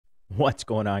What's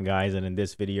going on, guys? And in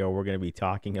this video, we're going to be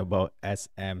talking about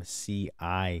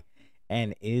SMCI.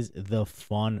 And is the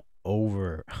fun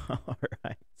over? All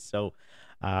right. So,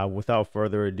 without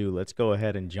further ado, let's go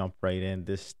ahead and jump right in.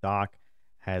 This stock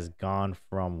has gone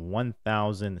from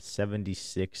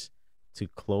 1,076 to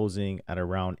closing at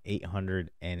around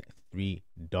 $803,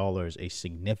 a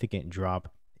significant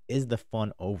drop. Is the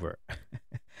fun over?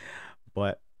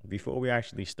 But before we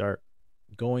actually start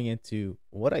going into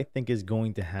what I think is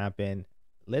going to happen,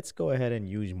 let's go ahead and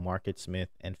use MarketSmith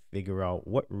and figure out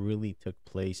what really took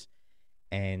place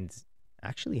and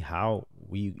actually how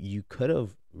you could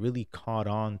have really caught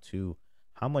on to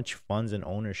how much funds and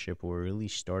ownership were really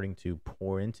starting to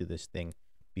pour into this thing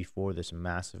before this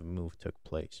massive move took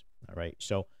place. All right.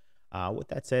 So with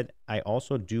that said, I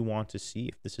also do want to see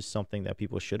if this is something that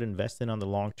people should invest in on the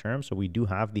long term. So we do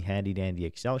have the handy dandy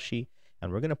Excel sheet,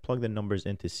 and we're going to plug the numbers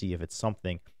in to see if it's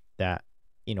something that,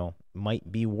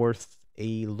 might be worth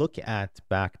a look at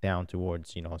back down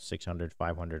towards, 600,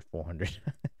 500, 400,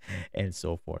 and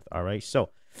so forth. All right.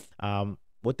 So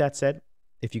with that said,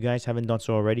 if you guys haven't done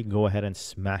so already, go ahead and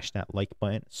smash that like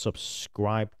button,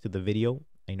 subscribe to the video.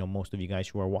 I know most of you guys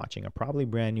who are watching are probably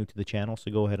brand new to the channel,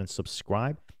 so go ahead and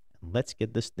subscribe. Let's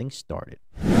get this thing started.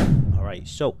 All right.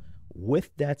 So with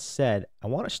that said, I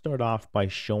want to start off by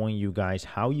showing you guys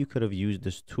how you could have used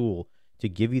this tool to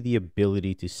give you the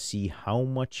ability to see how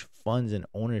much funds and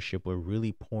ownership were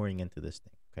really pouring into this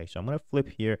thing. Okay, so I'm going to flip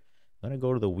here. I'm going to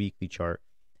go to the weekly chart,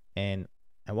 and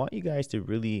I want you guys to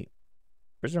really,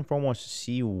 first and foremost,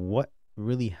 see what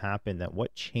really happened, that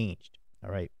what changed.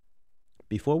 All right,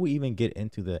 before we even get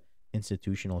into the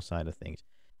institutional side of things,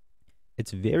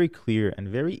 it's very clear and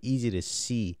very easy to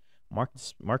see.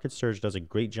 Market Surge does a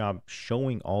great job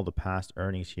showing all the past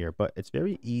earnings here, but it's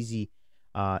very easily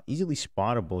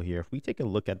spottable here. If we take a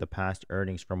look at the past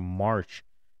earnings from March,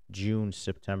 June,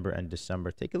 September, and December,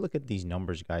 take a look at these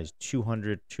numbers, guys.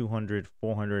 200, 200,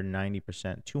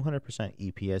 490%,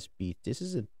 200% EPS beat. This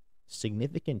is a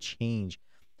significant change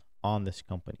on this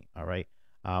company. All right.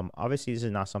 Obviously, this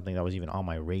is not something that was even on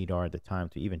my radar at the time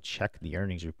to even check the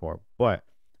earnings report, but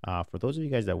for those of you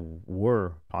guys that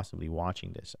were possibly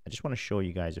watching this, I just want to show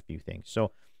you guys a few things.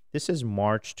 So this is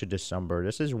March to December.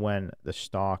 This is when the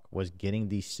stock was getting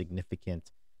these significant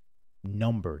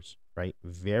numbers, right?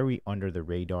 Very under the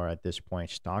radar at this point.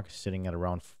 Stock is sitting at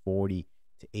around 40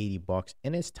 to 80 bucks.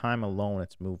 In its time alone,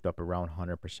 it's moved up around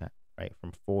 100%, right?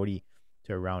 From 40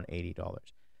 to around $80.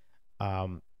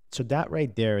 So that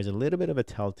right there is a little bit of a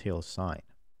telltale sign.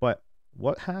 But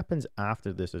what happens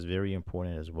after this is very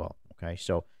important as well. Okay,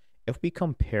 so if we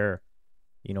compare,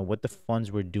 what the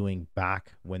funds were doing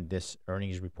back when this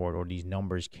earnings report or these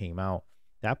numbers came out,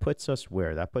 that puts us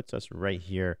where? That puts us right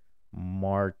here,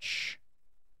 March,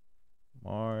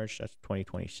 that's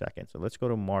 2022. So let's go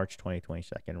to March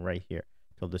 2022 right here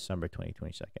till December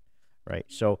 2022, right?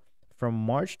 So from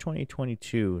March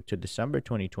 2022 to December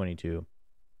 2022,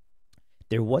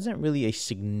 there wasn't really a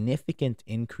significant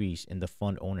increase in the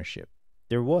fund ownership.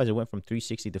 There was. It went from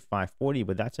 360 to 540,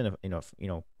 but that's in a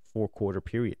 4-quarter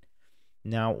period.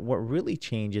 Now, what really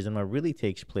changes and what really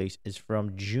takes place is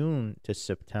from June to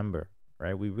September,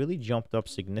 right? We really jumped up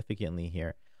significantly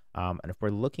here. And if we're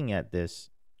looking at this,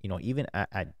 even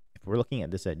if we're looking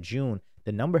at this at June,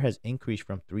 the number has increased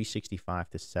from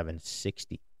 365 to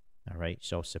 760. All right.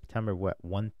 So September, what,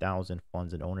 1,000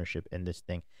 funds in ownership in this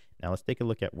thing. Now let's take a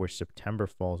look at where September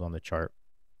falls on the chart.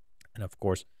 And of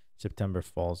course, September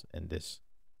falls in this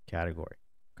category.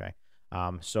 Okay.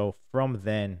 So from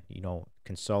then,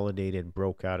 consolidated,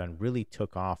 broke out, and really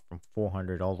took off from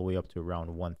 400 all the way up to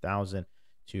around 1,000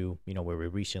 to, where we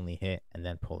recently hit, and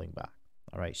then pulling back.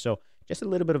 All right. So just a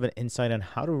little bit of an insight on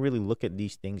how to really look at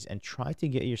these things and try to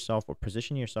get yourself or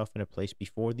position yourself in a place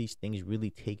before these things really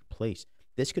take place.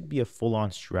 This could be a full-on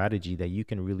strategy that you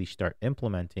can really start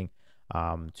implementing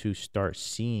to start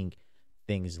seeing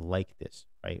things like this,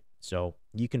 right? So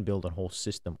you can build a whole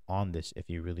system on this if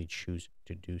you really choose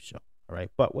to do so. All right.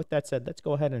 But with that said, let's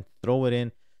go ahead and throw it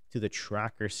in to the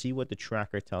tracker, see what the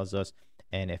tracker tells us,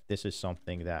 and if this is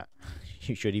something that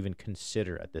you should even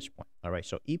consider at this point. All right.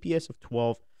 So EPS of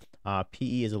 12,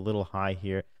 PE is a little high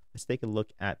here. Let's take a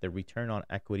look at the return on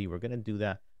equity. We're going to do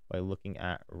that by looking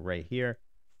at right here,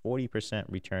 40%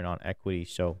 return on equity.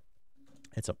 So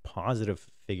it's a positive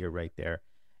figure right there.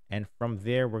 And from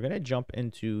there, we're going to jump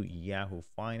into Yahoo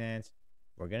Finance.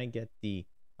 We're going to get the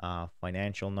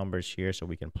financial numbers here so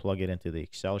we can plug it into the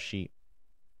Excel sheet.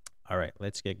 All right,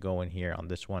 let's get going here on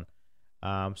this one.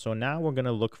 So now we're going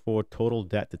to look for total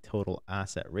debt to total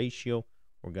asset ratio.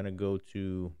 We're going to go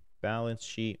to balance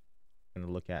sheet. We're going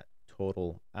to look at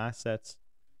total assets.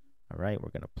 All right, we're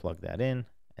going to plug that in.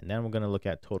 And then we're going to look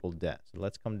at total debt. So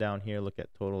let's come down here, look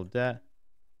at total debt.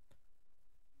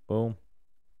 Boom.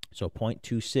 So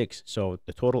 0.26. So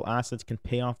the total assets can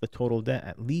pay off the total debt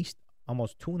at least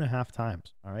almost 2.5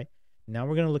 times. All right. Now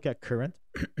we're going to look at current.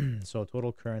 So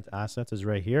total current assets is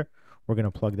right here. We're going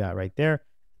to plug that right there.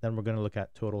 Then we're going to look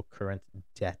at total current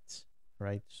debt,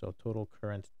 right? So total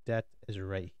current debt is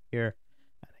right here.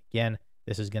 And again,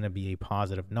 this is going to be a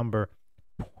positive number,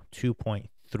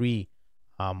 2.3,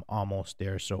 almost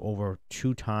there. So over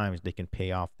 2 times they can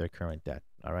pay off their current debt.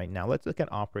 All right. Now let's look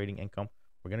at operating income.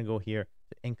 We're going to go here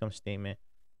to income statement.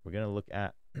 We're going to look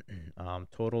at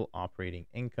total operating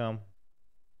income.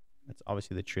 That's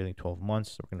obviously the trailing 12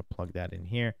 months. So we're going to plug that in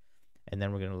here. And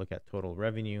then we're going to look at total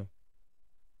revenue.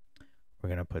 We're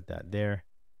going to put that there.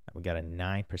 We got a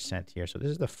 9% here. So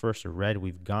this is the first red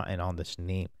we've gotten on this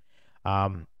name.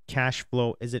 Cash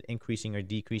flow, is it increasing or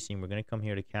decreasing? We're going to come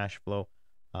here to cash flow.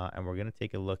 And we're going to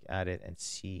take a look at it and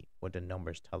see what the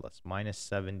numbers tell us. Minus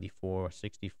 74,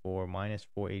 64, minus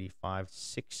 485,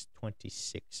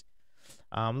 626.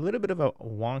 A little bit of a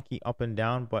wonky up and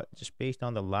down, but just based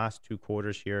on the last 2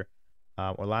 quarters here,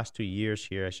 or last 2 years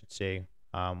here, I should say,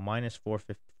 minus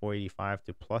 485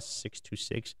 to plus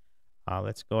 626.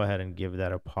 Let's go ahead and give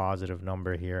that a positive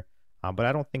number here. But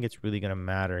I don't think it's really going to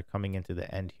matter coming into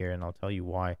the end here, and I'll tell you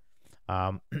why.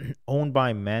 Owned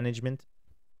by management.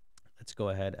 Let's go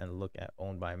ahead and look at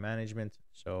owned by management.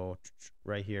 So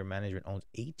right here, management owns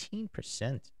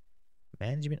 18%.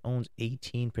 Management owns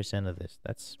 18% of this.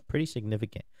 That's pretty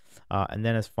significant. And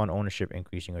then as fund ownership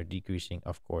increasing or decreasing,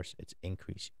 of course, it's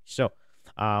increasing. So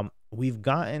we've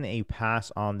gotten a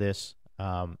pass on this.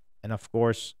 And of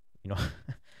course, you know,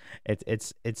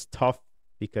 it's tough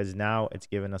because now it's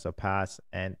given us a pass.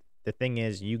 And the thing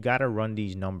is, you got to run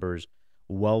these numbers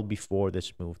well before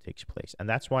this move takes place. And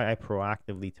that's why I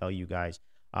proactively tell you guys,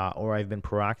 or I've been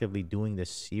proactively doing this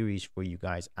series for you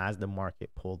guys as the market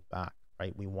pulled back,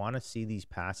 right? We want to see these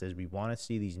passes. We want to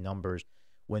see these numbers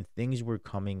when things were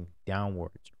coming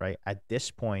downwards, right? At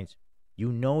this point,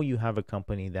 you know you have a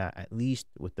company that at least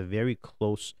with a very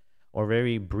close or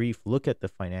very brief look at the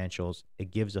financials,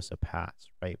 it gives us a pass,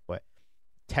 right? But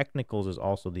technicals is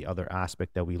also the other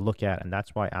aspect that we look at, and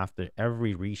that's why after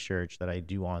every research that I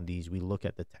do on these, we look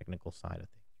at the technical side of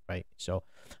things, right? So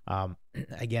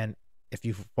again, if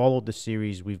you've followed the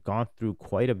series, we've gone through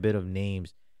quite a bit of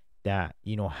names that,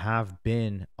 you know, have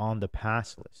been on the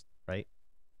pass list, right?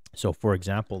 So for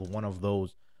example, one of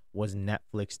those was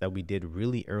Netflix that we did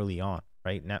really early on,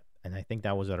 right? And I think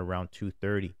that was at around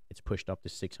 230. It's pushed up to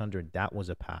 600. That was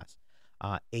a pass.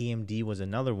 AMD was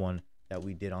another one that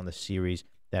we did on the series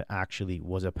that actually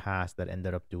was a pass that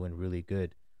ended up doing really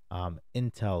good.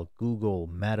 Intel, Google,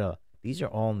 Meta, these are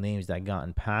all names that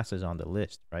gotten passes on the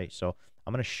list, right? So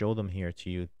I'm going to show them here to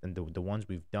you and the ones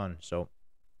we've done. So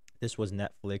this was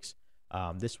Netflix.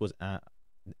 This was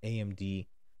AMD.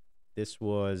 This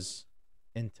was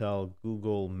Intel,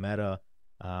 Google, Meta.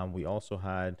 We also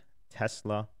had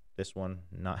Tesla. This one,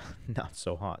 not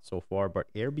so hot so far,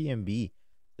 but Airbnb.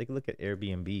 Take a look at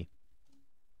Airbnb.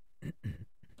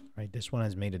 Right, this one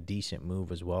has made a decent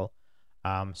move as well.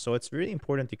 So it's really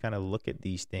important to kind of look at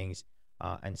these things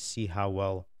and see how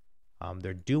well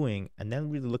they're doing, and then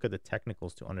really look at the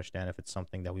technicals to understand if it's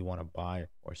something that we want to buy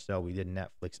or sell. We did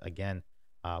Netflix again.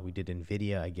 We did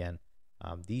Nvidia again.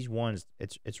 These ones,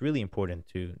 it's really important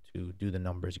to do the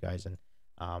numbers, guys, and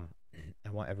I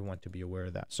want everyone to be aware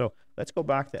of that. So let's go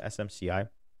back to SMCI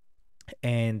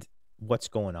and what's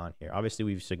going on here. Obviously,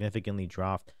 we've significantly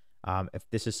dropped. If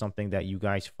this is something that you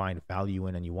guys find value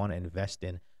in and you want to invest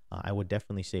in, I would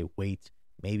definitely say wait.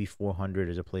 Maybe 400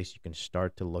 is a place you can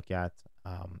start to look at.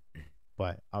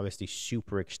 But obviously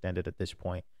super extended at this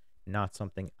point. Not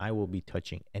something I will be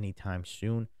touching anytime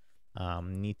soon.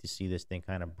 Need to see this thing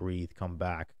kind of breathe, come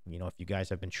back. You know, if you guys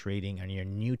have been trading and you're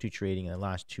new to trading in the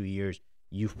last 2 years,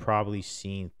 you've probably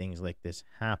seen things like this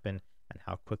happen and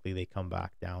how quickly they come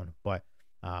back down. But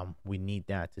we need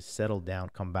that to settle down,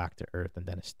 come back to earth, and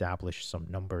then establish some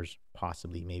numbers,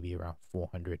 possibly maybe around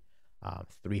 400,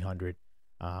 300,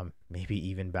 maybe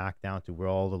even back down to where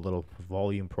all the little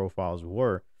volume profiles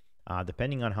were,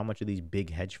 depending on how much of these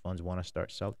big hedge funds want to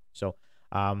start selling. So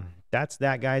that's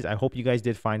that, guys. I hope you guys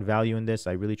did find value in this.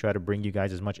 I really try to bring you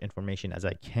guys as much information as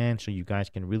I can so you guys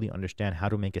can really understand how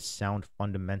to make a sound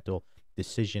fundamental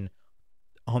decision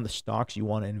on the stocks you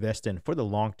want to invest in for the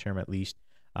long term, at least.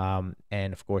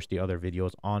 And of course, the other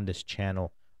videos on this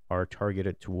channel are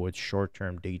targeted towards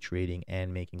short-term day trading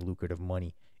and making lucrative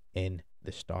money in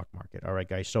the stock market. All right,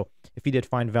 guys. So if you did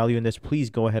find value in this, please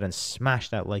go ahead and smash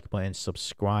that like button,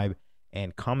 subscribe,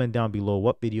 and comment down below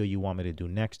what video you want me to do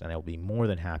next, and I'll be more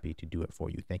than happy to do it for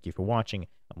you. Thank you for watching,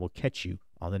 and we'll catch you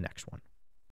on the next one.